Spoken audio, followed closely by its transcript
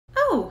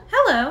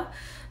Hello,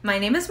 my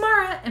name is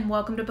Mara, and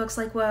welcome to Books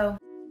Like Whoa.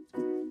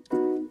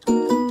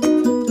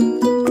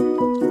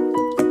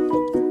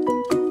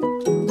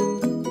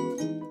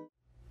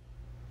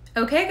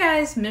 Okay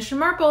guys, Mission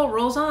Marple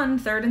rolls on,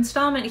 third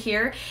installment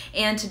here,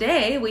 and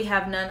today we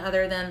have none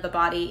other than The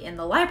Body in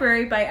the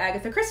Library by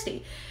Agatha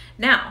Christie.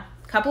 Now,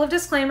 a couple of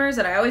disclaimers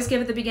that I always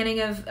give at the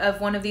beginning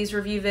of one of these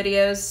review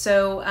videos.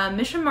 So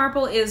Mission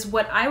Marple is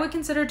what I would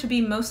consider to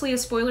be mostly a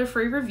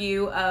spoiler-free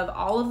review of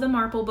all of the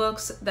Marple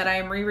books that I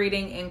am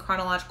rereading in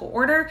chronological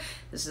order.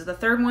 This is the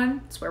third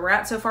one. It's where we're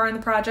at so far in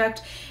the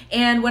project.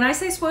 And when I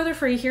say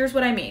spoiler-free, here's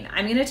what I mean.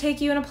 I'm going to take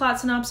you in a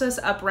plot synopsis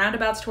up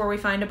roundabouts to where we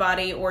find a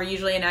body, or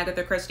usually in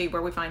Agatha Christie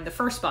where we find the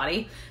first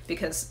body,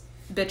 because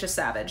bitch is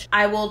savage.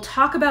 I will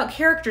talk about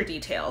character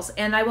details,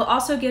 and I will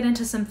also get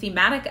into some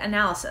thematic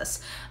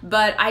analysis,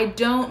 but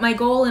my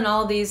goal in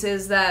all of these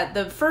is that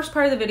the first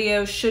part of the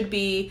video should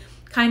be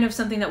kind of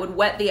something that would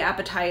whet the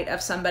appetite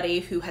of somebody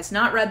who has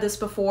not read this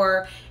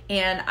before,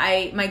 and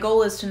my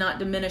goal is to not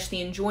diminish the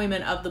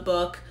enjoyment of the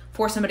book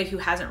for somebody who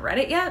hasn't read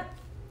it yet.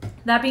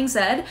 That being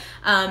said,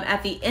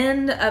 at the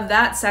end of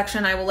that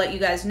section, I will let you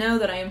guys know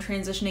that I am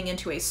transitioning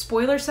into a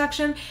spoiler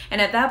section,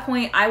 and at that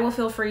point, I will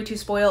feel free to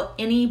spoil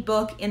any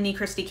book in the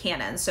Christie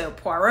canon. So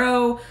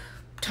Poirot,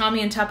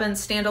 Tommy and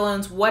Tuppence,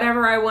 standalones,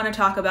 whatever I want to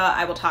talk about,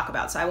 I will talk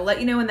about. So I will let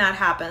you know when that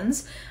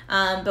happens.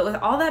 But with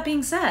all that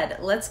being said,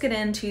 let's get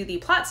into the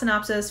plot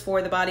synopsis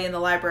for The Body in the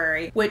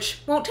Library,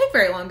 which won't take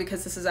very long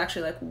because this is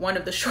actually like one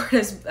of the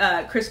shortest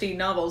Christie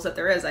novels that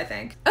there is, I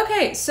think.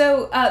 Okay,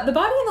 so The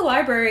Body in the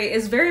Library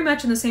is very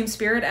much in the same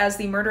spirit as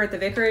The Murder at the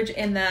Vicarage,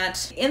 in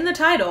that in the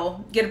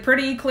title, get a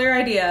pretty clear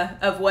idea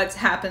of what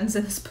happens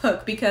in this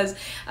book, because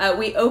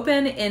we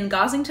open in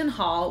Gossington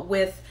Hall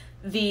with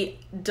the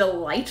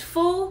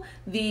delightful,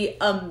 the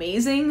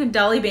amazing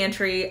Dolly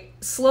Bantry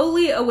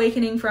slowly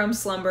awakening from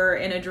slumber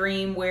in a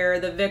dream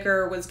where the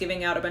vicar was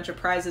giving out a bunch of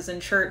prizes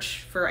in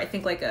church for, I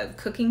think, like a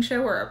cooking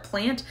show or a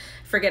plant.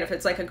 Forget if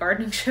it's like a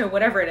gardening show,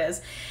 whatever it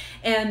is.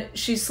 And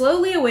she's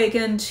slowly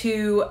awakened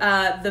to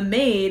the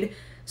maid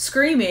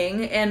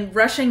screaming and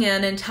rushing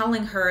in and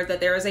telling her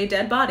that there is a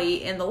dead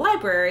body in the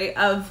library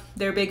of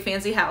their big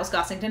fancy house,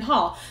 Gossington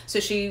Hall. So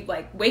she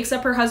like wakes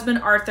up her husband,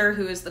 Arthur,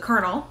 who is the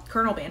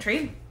Colonel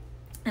Bantry,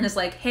 and it's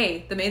like,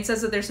 hey, the maid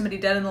says that there's somebody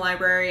dead in the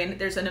library, and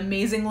there's an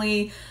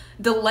amazingly,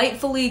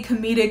 delightfully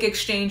comedic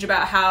exchange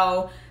about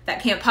how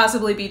that can't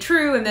possibly be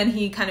true, and then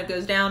he kind of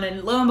goes down,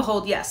 and lo and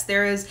behold, yes,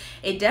 there is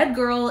a dead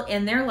girl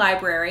in their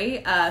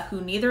library who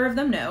neither of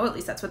them know, at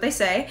least that's what they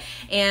say,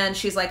 and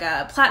she's like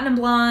a platinum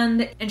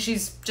blonde, and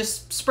she's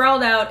just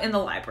sprawled out in the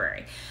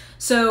library.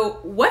 So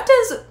what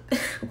does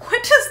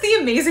the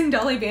amazing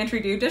Dolly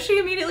Bantry do? Does she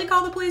immediately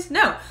call the police?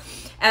 No.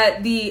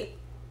 At the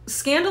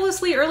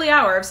scandalously early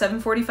hour of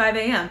 7:45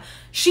 a.m.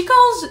 she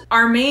calls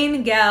our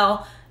main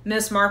gal,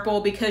 Miss Marple,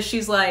 because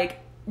she's like,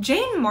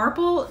 Jane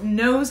Marple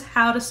knows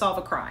how to solve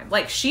a crime.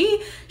 Like, she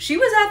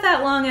was at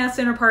that long ass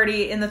dinner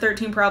party in the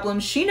 13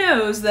 Problems. She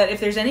knows that if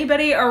there's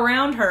anybody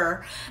around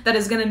her that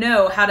is gonna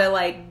know how to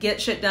like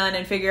get shit done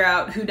and figure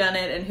out who done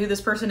it and who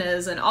this person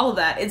is and all of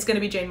that, it's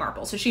gonna be Jane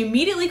Marple. So she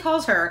immediately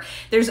calls her.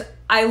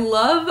 I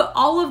love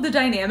all of the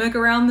dynamic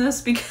around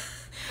this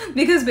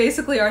because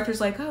basically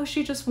Arthur's like, oh,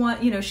 she just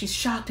she's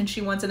shocked and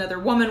she wants another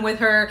woman with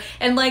her.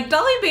 And like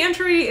Dolly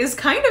Bantry is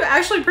kind of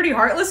actually pretty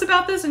heartless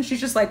about this, and she's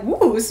just like,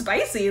 woo,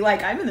 spicy.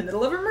 Like, I'm in the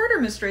middle of a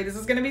murder mystery. This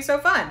is gonna be so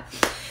fun.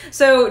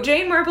 So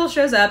Jane Marple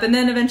shows up, and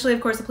then eventually,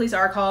 of course, the police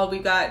are called.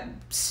 We've got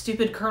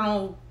stupid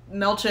Colonel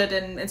Melchett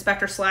and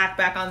Inspector Slack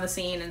back on the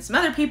scene, and some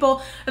other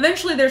people.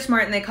 Eventually they're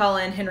smart and they call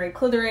in Henry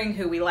Clithering,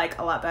 who we like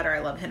a lot better. I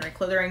love Henry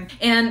Clithering.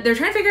 And they're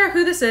trying to figure out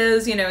who this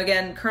is. You know,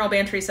 again, Colonel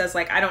Bantry says,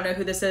 like, I don't know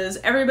who this is.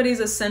 Everybody's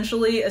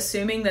essentially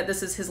assuming that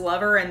this is his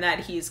lover and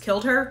that he's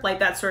killed her. Like,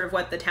 that's sort of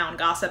what the town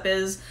gossip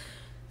is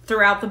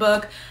throughout the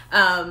book.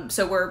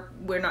 So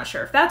we're not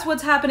sure if that's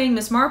what's happening.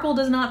 Miss Marple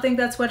does not think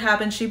that's what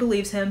happened. She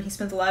believes him. He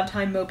spends a lot of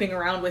time moping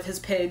around with his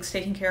pigs,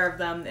 taking care of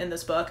them in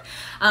this book.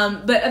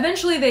 But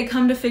eventually they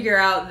come to figure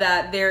out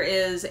that there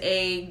is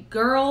a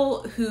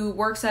girl who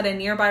works at a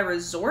nearby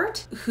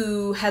resort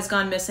who has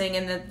gone missing,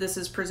 and that this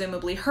is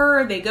presumably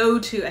her. They go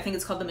to, I think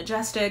it's called the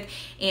Majestic,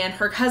 and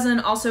her cousin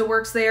also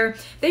works there.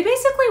 They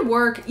basically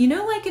work, you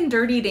know, like in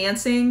Dirty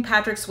Dancing,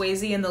 Patrick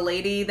Swayze and the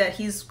lady that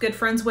he's good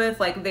friends with,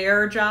 like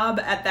their job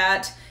at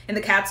in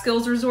the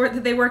Catskills resort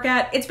that they work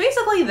at. It's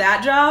basically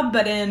that job,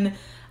 but in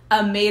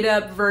a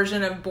made-up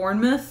version of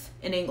Bournemouth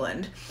in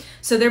England.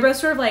 So they're both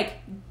sort of like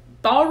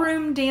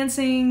ballroom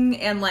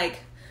dancing and like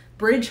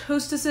bridge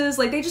hostesses.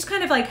 Like, they just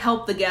kind of like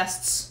help the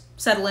guests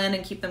settle in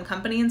and keep them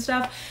company and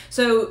stuff.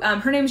 So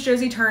her name's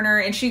Josie Turner,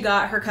 and she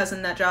got her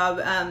cousin that job,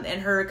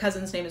 and her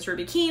cousin's name is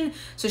Ruby Keene.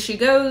 So she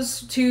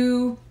goes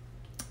to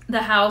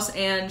the house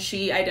and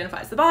she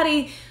identifies the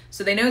body.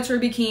 So they know it's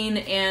Ruby Keene,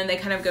 and they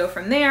kind of go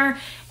from there.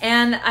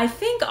 And I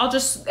think I'll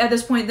just, at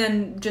this point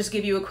then, just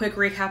give you a quick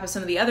recap of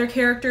some of the other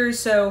characters.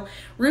 So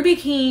Ruby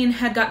Keene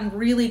had gotten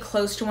really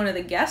close to one of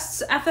the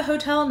guests at the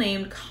hotel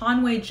named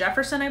Conway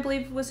Jefferson, I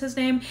believe was his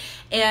name.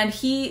 And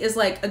he is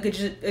like a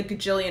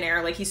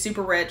gajillionaire, like he's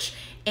super rich.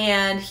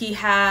 And he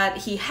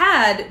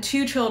had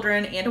 2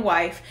 children and a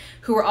wife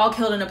who were all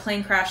killed in a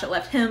plane crash that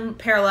left him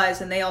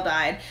paralyzed, and they all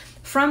died.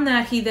 From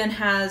that, he then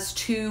has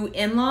 2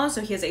 in-laws.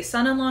 So he has a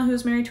son-in-law who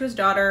was married to his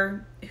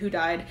daughter who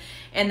died,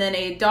 and then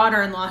a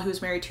daughter-in-law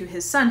who's married to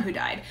his son who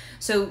died.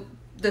 So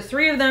the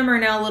 3 of them are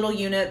now a little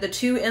unit. The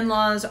 2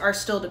 in-laws are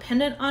still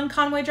dependent on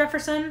Conway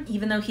Jefferson,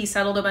 even though he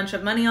settled a bunch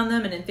of money on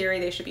them, and in theory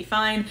they should be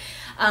fine.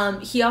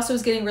 He also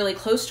is getting really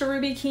close to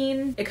Ruby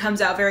Keene. It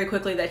comes out very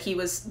quickly that he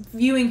was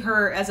viewing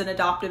her as an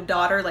adoptive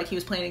daughter, like he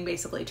was planning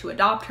basically to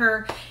adopt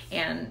her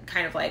and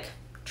kind of like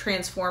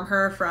transform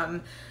her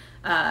from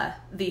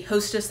the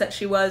hostess that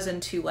she was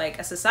into like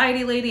a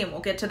society lady, and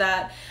we'll get to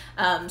that.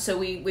 So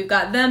we've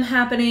got them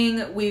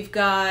happening. We've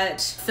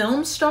got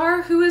film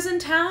star who is in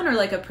town, or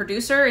like a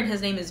producer, and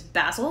his name is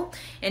Basil,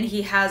 and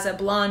he has a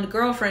blonde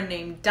girlfriend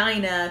named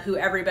Dinah who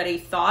everybody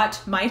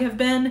thought might have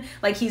been,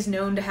 like he's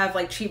known to have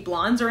like cheap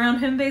blondes around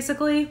him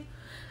basically.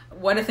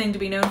 What a thing to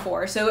be known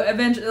for. So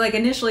eventually, like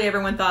initially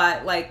everyone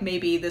thought like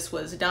maybe this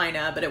was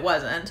Dinah, but it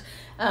wasn't.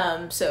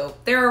 So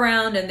they're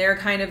around, and they're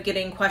kind of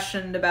getting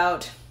questioned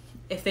about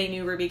if they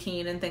knew Ruby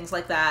Keene and things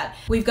like that.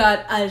 We've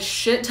got a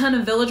shit ton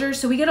of villagers.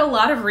 So we get a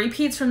lot of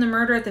repeats from the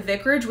murder at the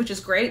vicarage, which is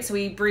great. So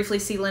we briefly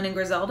see Lynn and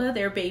Griselda.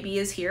 Their baby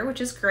is here, which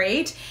is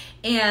great.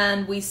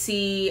 And we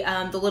see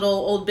the little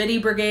old biddy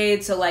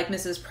brigade. So like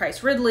Mrs.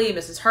 Price Ridley,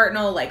 Mrs.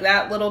 Hartnell, like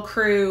that little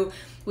crew.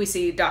 We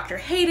see Dr.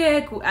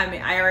 Haydick. I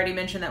mean, I already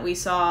mentioned that we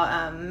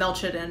saw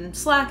Melchett and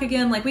Slack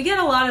again. Like we get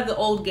a lot of the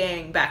old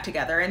gang back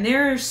together, and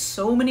there's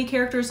so many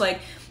characters.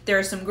 Like there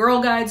are some girl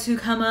guides who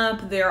come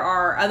up. There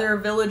are other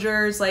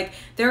villagers. Like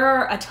there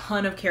are a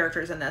ton of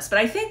characters in this, but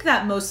I think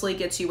that mostly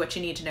gets you what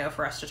you need to know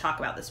for us to talk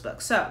about this book.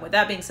 So with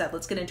that being said,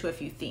 let's get into a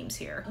few themes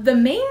here. The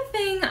main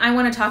thing I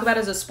want to talk about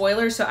is a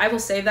spoiler, so I will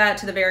save that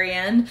to the very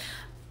end.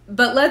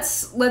 But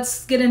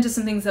let's get into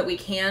some things that we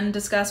can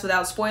discuss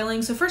without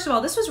spoiling. So first of all,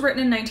 this was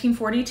written in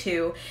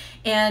 1942,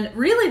 and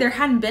really there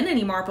hadn't been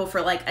any Marple for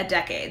like a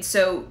decade.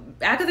 So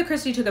Agatha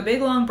Christie took a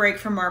big long break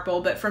from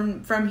Marple, but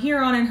from here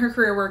on in her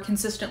career, we're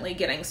consistently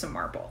getting some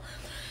Marple.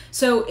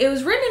 So it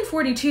was written in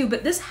 42,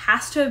 but this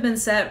has to have been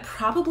set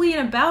probably in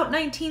about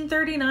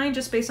 1939,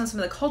 just based on some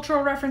of the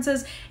cultural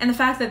references and the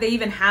fact that they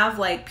even have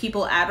like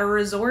people at a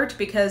resort,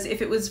 because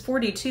if it was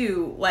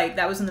 42, like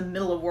that was in the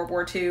middle of World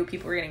War II,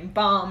 people were getting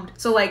bombed.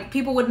 So like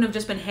people wouldn't have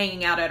just been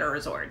hanging out at a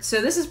resort.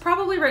 So this is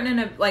probably written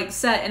in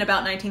set in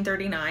about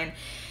 1939.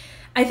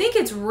 I think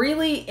it's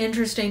really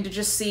interesting to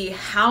just see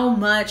how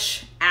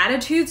much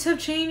attitudes have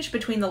changed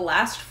between the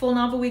last full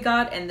novel we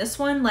got and this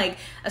one, like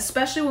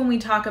especially when we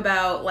talk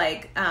about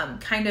like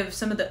kind of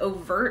some of the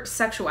overt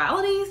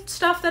sexuality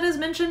stuff that is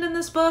mentioned in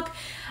this book.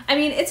 I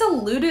mean, it's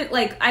alluded,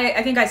 like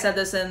I think I said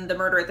this in The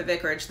Murder at the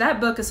Vicarage.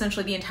 That book,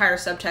 essentially the entire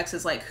subtext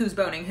is like who's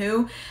boning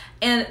who,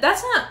 and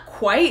that's not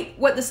quite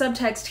what the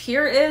subtext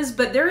here is,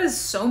 but there is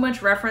so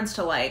much reference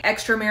to like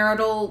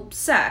extramarital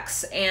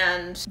sex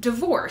and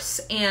divorce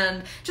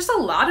and just a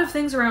lot of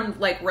things around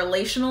like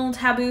relational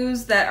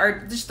taboos that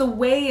are just the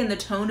way and the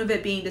tone of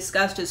it being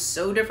discussed is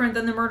so different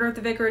than The Murder at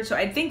the Vicarage. So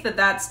I think that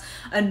that's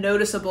a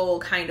noticeable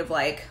kind of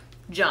like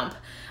jump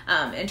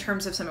in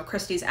terms of some of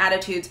Christie's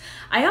attitudes.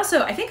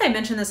 I think I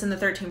mentioned this in the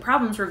 13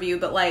 Problems review,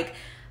 but like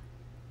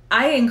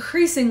I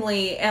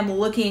increasingly am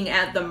looking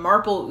at the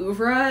Marple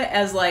oeuvre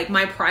as like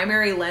my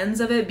primary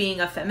lens of it being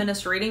a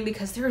feminist reading,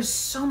 because there is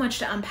so much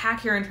to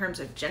unpack here in terms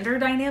of gender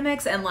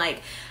dynamics. And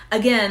like,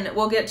 again,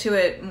 we'll get to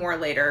it more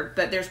later,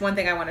 but there's one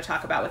thing I want to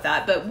talk about with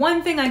that. But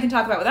one thing I can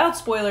talk about without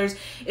spoilers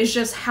is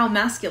just how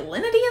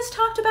masculinity is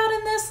talked about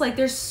in this. Like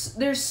there's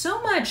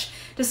so much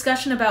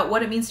discussion about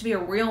what it means to be a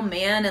real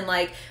man, and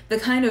like the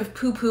kind of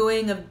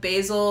poo-pooing of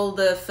Basil,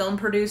 the film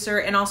producer,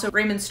 and also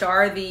Raymond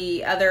Starr,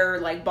 the other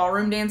like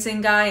ballroom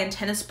dancing guy and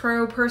tennis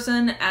pro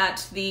person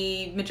at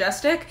the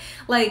Majestic.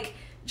 Like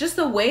just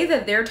the way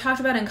that they're talked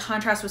about in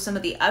contrast with some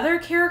of the other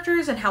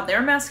characters and how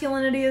their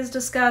masculinity is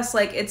discussed.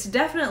 Like it's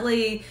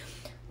definitely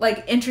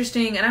like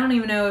interesting, and I don't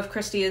even know if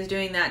Christie is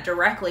doing that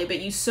directly, but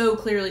you so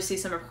clearly see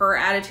some of her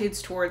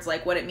attitudes towards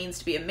like what it means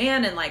to be a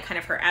man, and like kind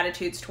of her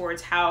attitudes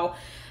towards how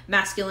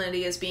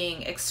masculinity is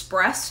being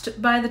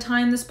expressed by the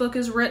time this book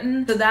is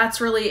written. So that's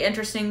really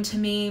interesting to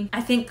me.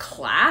 I think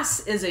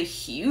class is a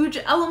huge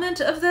element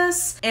of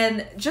this,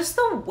 and just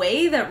the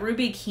way that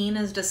Ruby Keene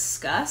is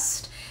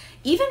discussed,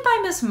 even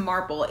by Miss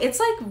Marple, it's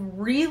like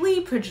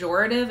really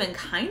pejorative and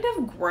kind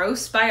of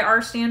gross by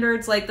our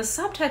standards. Like the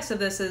subtext of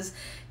this is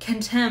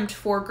contempt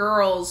for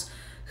girls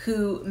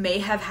who may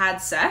have had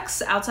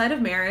sex outside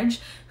of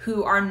marriage,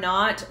 who are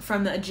not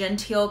from a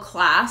genteel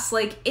class.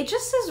 Like it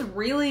just is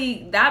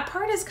really, that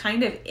part is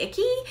kind of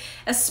icky,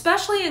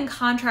 especially in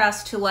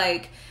contrast to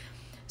like,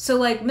 so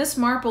like Miss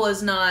Marple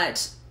is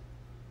not,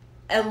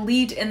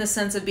 elite in the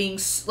sense of being,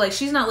 like,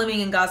 she's not living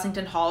in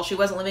Goslington Hall. She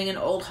wasn't living in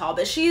Old Hall,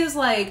 but she is,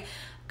 like,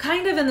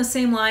 kind of in the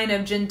same line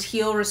of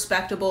genteel,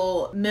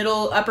 respectable,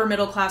 upper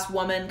middle class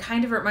woman.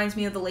 Kind of reminds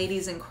me of The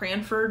Ladies in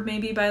Cranford,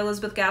 maybe, by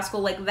Elizabeth Gaskell,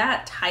 like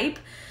that type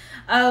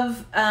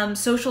of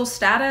social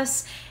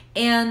status.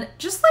 And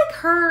just like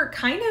her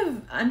kind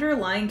of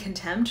underlying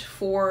contempt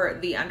for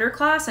the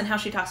underclass and how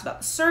she talks about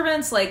the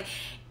servants, like,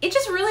 it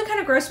just really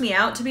kind of grossed me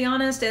out, to be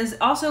honest. And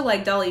also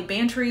like Dolly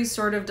Bantry's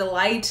sort of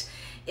delight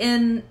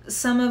in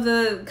some of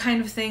the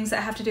kind of things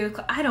that have to do with,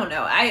 I don't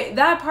know.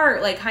 That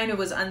part like kind of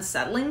was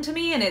unsettling to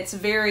me, and it's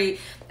very,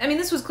 I mean,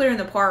 this was clear in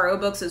the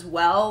Poirot books as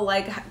well,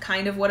 like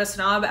kind of what a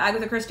snob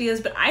Agatha Christie is,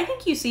 but I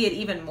think you see it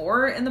even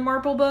more in the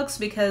Marple books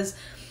because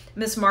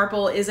Miss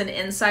Marple is an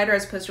insider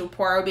as opposed to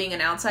Poirot being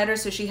an outsider,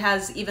 so she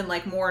has even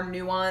like more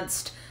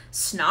nuanced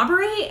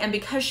snobbery, and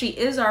because she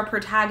is our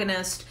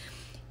protagonist,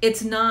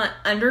 it's not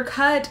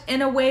undercut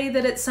in a way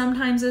that it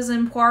sometimes is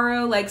in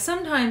Poirot. Like,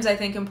 sometimes I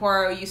think in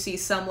Poirot you see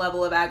some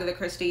level of Agatha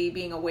Christie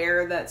being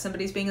aware that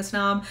somebody's being a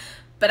snob,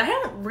 but I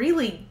don't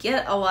really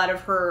get a lot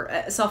of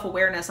her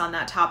self-awareness on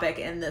that topic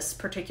in this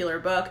particular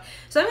book.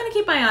 So I'm going to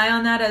keep my eye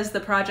on that as the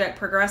project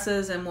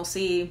progresses, and we'll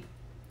see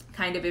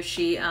kind of if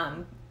she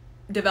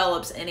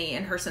develops any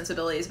in her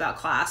sensibilities about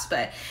class.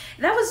 But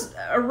that was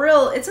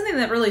it's something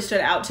that really stood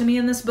out to me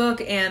in this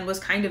book and was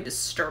kind of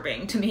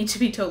disturbing to me, to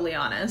be totally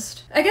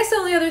honest. I guess the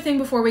only other thing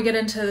before we get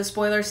into the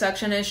spoiler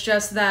section is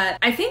just that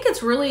I think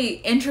it's really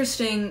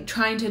interesting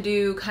trying to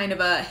do kind of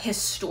a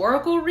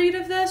historical read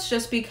of this,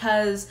 just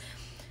because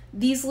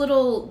these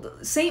little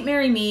St.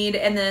 Mary Mead,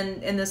 and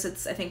then in this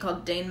it's I think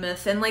called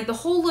Danemouth, and like the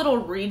whole little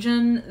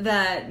region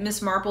that Miss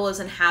Marple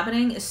is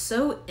inhabiting is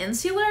so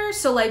insular.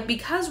 So like,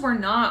 because we're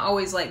not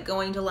always like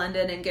going to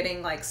London and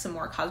getting like some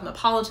more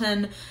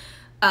cosmopolitan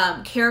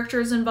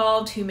characters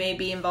involved who may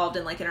be involved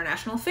in like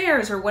international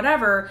affairs or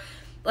whatever,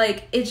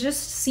 like it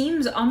just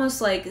seems almost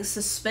like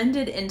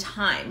suspended in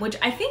time, which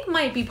I think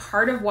might be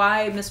part of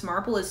why Miss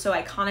Marple is so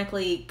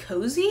iconically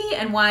cozy,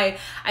 and why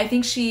I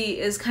think she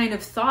is kind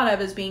of thought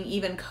of as being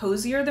even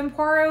cozier than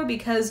Poirot,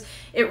 because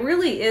it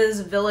really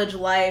is village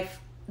life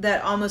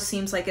that almost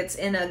seems like it's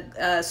in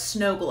a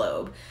snow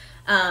globe.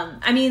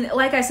 I mean,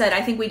 like I said,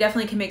 I think we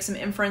definitely can make some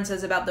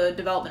inferences about the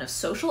development of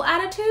social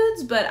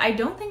attitudes, but I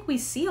don't think we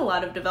see a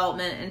lot of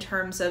development in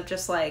terms of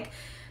just like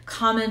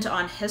comment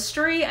on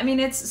history. I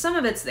mean, some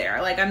of it's there.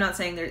 Like, I'm not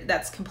saying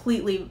that's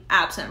completely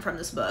absent from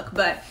this book,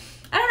 but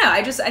I don't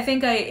know. I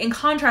think in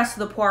contrast to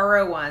the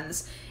Poirot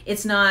ones,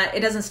 it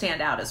doesn't stand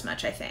out as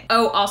much, I think.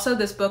 Oh, also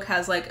this book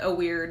has like a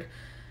weird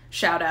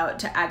shout out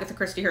to Agatha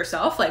Christie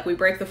herself. Like, we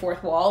break the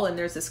fourth wall and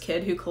there's this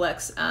kid who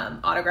collects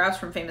autographs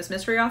from famous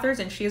mystery authors,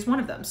 and she is one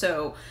of them.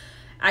 So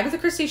Agatha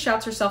Christie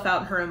shouts herself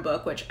out in her own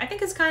book, which I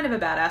think is kind of a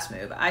badass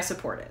move. I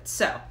support it.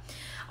 So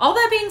all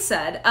that being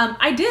said,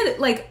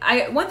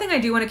 one thing I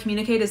do want to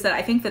communicate is that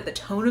I think that the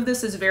tone of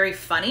this is very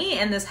funny,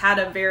 and this had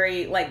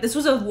this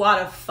was a lot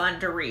of fun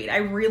to read. I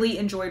really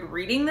enjoyed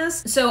reading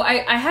this. So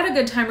I had a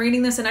good time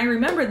reading this, and I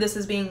remembered this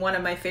as being one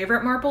of my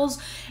favorite Marples,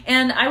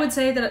 and I would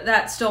say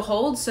that still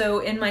holds. So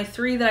in my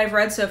 3 that I've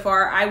read so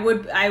far, I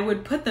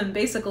would put them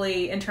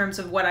basically in terms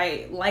of what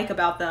I like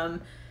about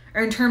them,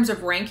 or in terms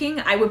of ranking,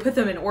 I would put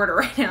them in order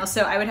right now.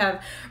 So I would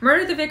have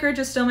Murder at the Vicarage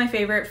is still my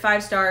favorite,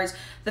 5 stars.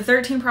 The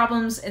 13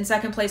 Problems in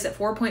second place at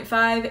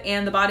 4.5,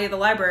 and The Body of the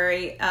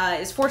Library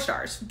is 4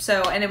 stars.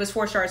 So, and it was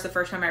 4 stars the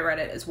first time I read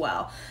it as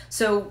well.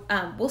 So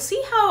we'll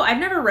see how, I've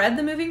never read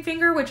The Moving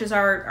Finger, which is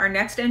our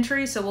next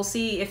entry, so we'll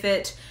see if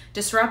it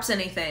disrupts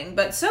anything.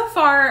 But so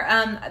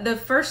far, the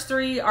first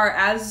 3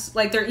 are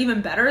they're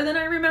even better than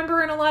I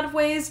remember in a lot of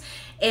ways,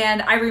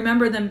 and I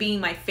remember them being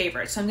my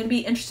favorite. So I'm going to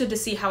be interested to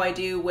see how I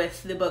do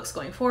with the books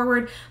going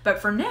forward. But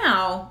for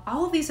now,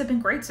 all of these have been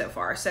great so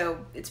far,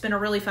 so it's been a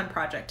really fun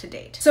project to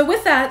date. So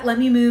with that, let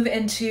me move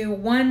into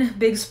one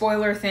big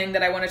spoiler thing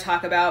that I want to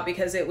talk about,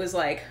 because it was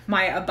like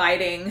my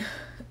abiding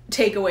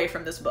takeaway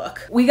from this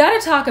book. We got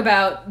to talk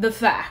about the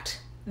fact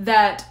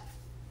that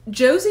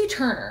Josie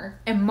Turner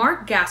and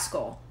Mark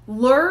Gaskell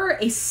lure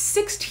a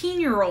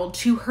 16-year-old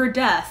to her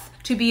death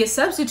to be a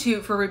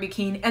substitute for Ruby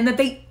Keene, and that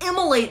they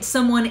immolate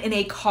someone in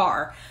a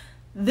car.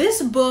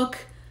 This book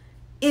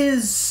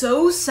is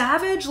so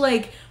savage.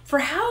 Like,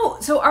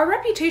 so our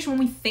reputation, when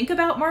we think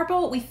about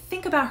Marple, we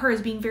think about her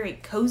as being very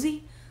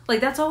cozy.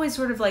 Like, that's always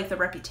sort of like the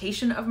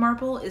reputation of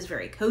Marple, is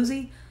very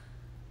cozy.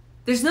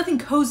 There's nothing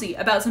cozy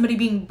about somebody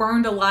being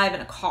burned alive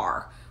in a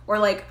car. Or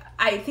like,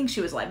 I think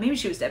she was alive, maybe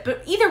she was dead.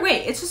 But either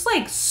way, it's just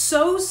like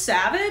so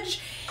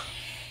savage.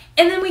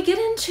 And then we get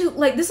into,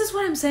 like, this is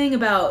what I'm saying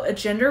about a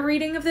gender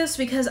reading of this,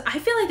 because I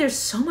feel like there's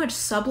so much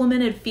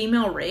sublimated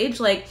female rage.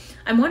 Like,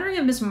 I'm wondering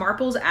if Miss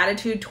Marple's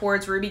attitude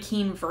towards Ruby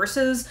Keene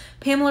versus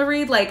Pamela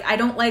Reed, like, I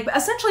don't like,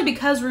 essentially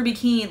because Ruby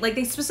Keene, like,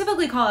 they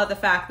specifically call out the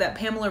fact that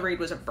Pamela Reed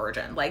was a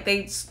virgin. Like,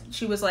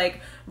 she was,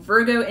 like,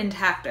 Virgo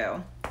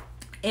intacto.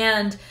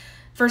 And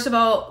first of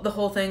all, the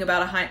whole thing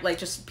about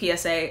just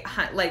PSA,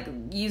 like,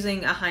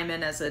 using a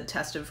hymen as a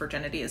test of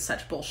virginity is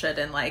such bullshit,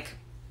 and, like,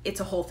 it's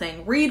a whole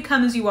thing. Read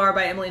Come As You Are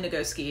by Emily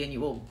Nagoski and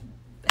you will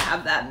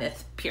have that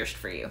myth pierced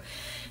for you.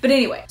 But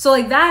anyway, so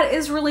like that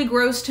is really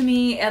gross to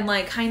me, and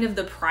like kind of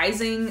the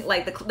prizing,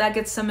 like that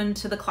gets some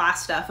into the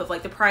class stuff of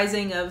like the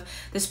prizing of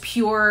this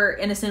pure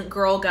innocent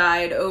girl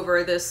guide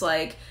over this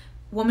like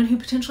woman who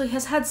potentially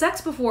has had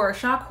sex before,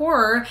 shock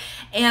horror,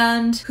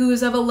 and who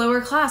is of a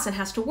lower class and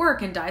has to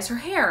work and dyes her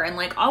hair and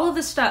like all of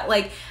this stuff.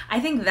 Like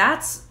I think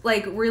that's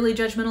like really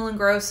judgmental and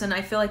gross, and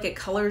I feel like it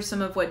colors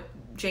some of what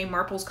Jane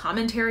Marple's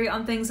commentary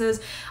on things is.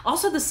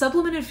 Also, the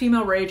sublimated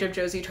female rage of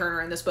Josie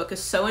Turner in this book is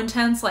so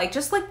intense. Like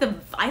just like the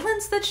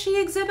violence that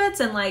she exhibits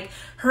and like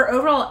her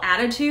overall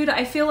attitude,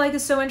 I feel like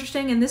is so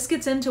interesting. And this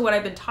gets into what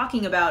I've been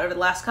talking about over the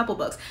last couple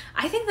books.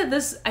 I think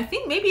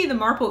maybe the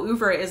Marple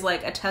oeuvre is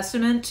like a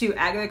testament to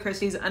Agatha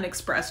Christie's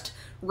unexpressed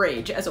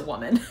rage as a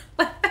woman.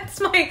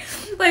 That's my,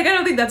 like, I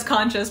don't think that's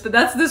conscious, but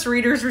that's this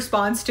reader's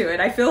response to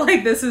it. I feel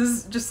like this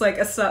is just like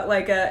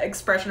a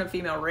expression of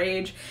female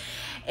rage.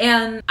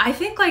 And I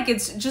think like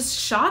it's just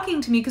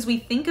shocking to me because we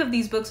think of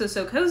these books as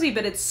so cozy,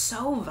 but it's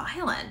so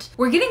violent.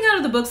 We're getting out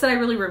of the books that I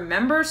really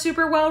remember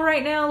super well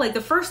right now. Like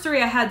the first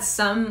three I had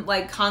some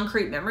like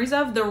concrete memories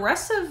of. The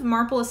rest of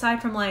Marple,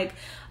 aside from like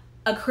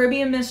A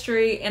Caribbean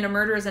Mystery and A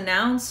Murder is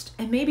Announced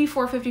and maybe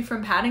 450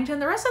 from Paddington,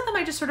 the rest of them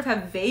I just sort of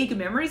have vague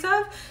memories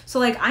of. So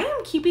like I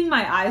am keeping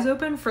my eyes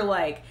open for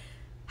like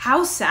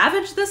how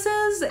savage this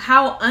is,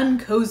 how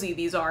uncozy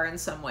these are in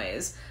some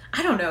ways.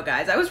 I don't know,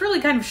 guys. I was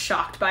really kind of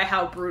shocked by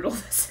how brutal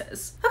this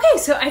is.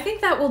 Okay, so I think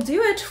that will do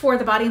it for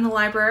The Body in the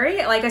Library.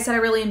 Like I said, I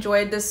really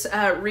enjoyed this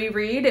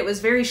reread. It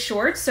was very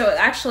short, so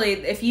actually,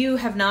 if you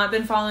have not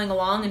been following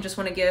along and just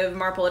want to give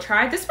Marple a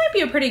try, this might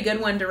be a pretty good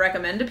one to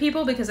recommend to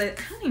people because I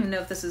don't even know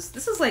if this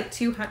is like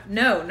 200,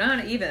 no,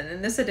 not even.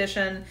 In this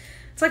edition,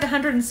 it's like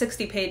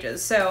 160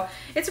 pages, so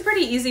it's a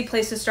pretty easy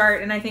place to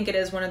start, and I think it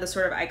is one of the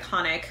sort of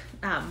iconic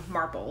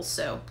Marples,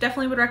 so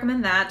definitely would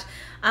recommend that.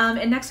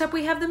 And next up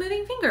we have The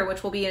Moving Finger,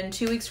 which will be in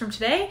 2 weeks from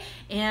today,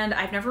 and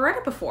I've never read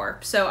it before,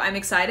 so I'm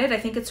excited. I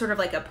think it's sort of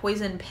like a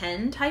poison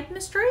pen type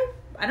mystery.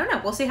 I don't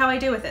know. We'll see how I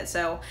do with it,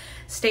 so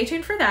stay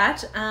tuned for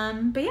that.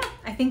 But yeah,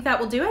 I think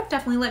that will do it.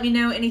 Definitely let me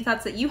know any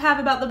thoughts that you have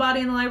about The Body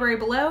in the Library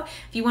below.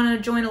 If you want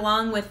to join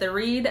along with the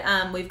read,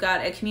 we've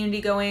got a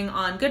community going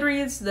on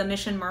Goodreads, the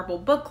Mission Marple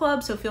Book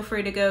Club, so feel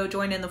free to go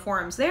join in the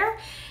forums there.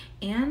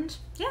 And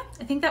yeah,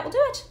 I think that will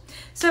do it.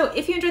 So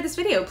if you enjoyed this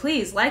video,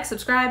 please like,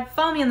 subscribe,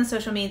 follow me on the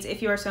social medias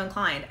if you are so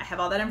inclined. I have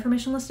all that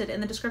information listed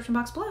in the description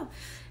box below.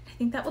 I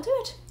think that will do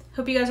it.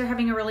 Hope you guys are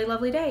having a really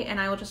lovely day,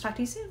 and I will just talk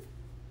to you soon.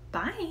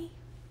 Bye.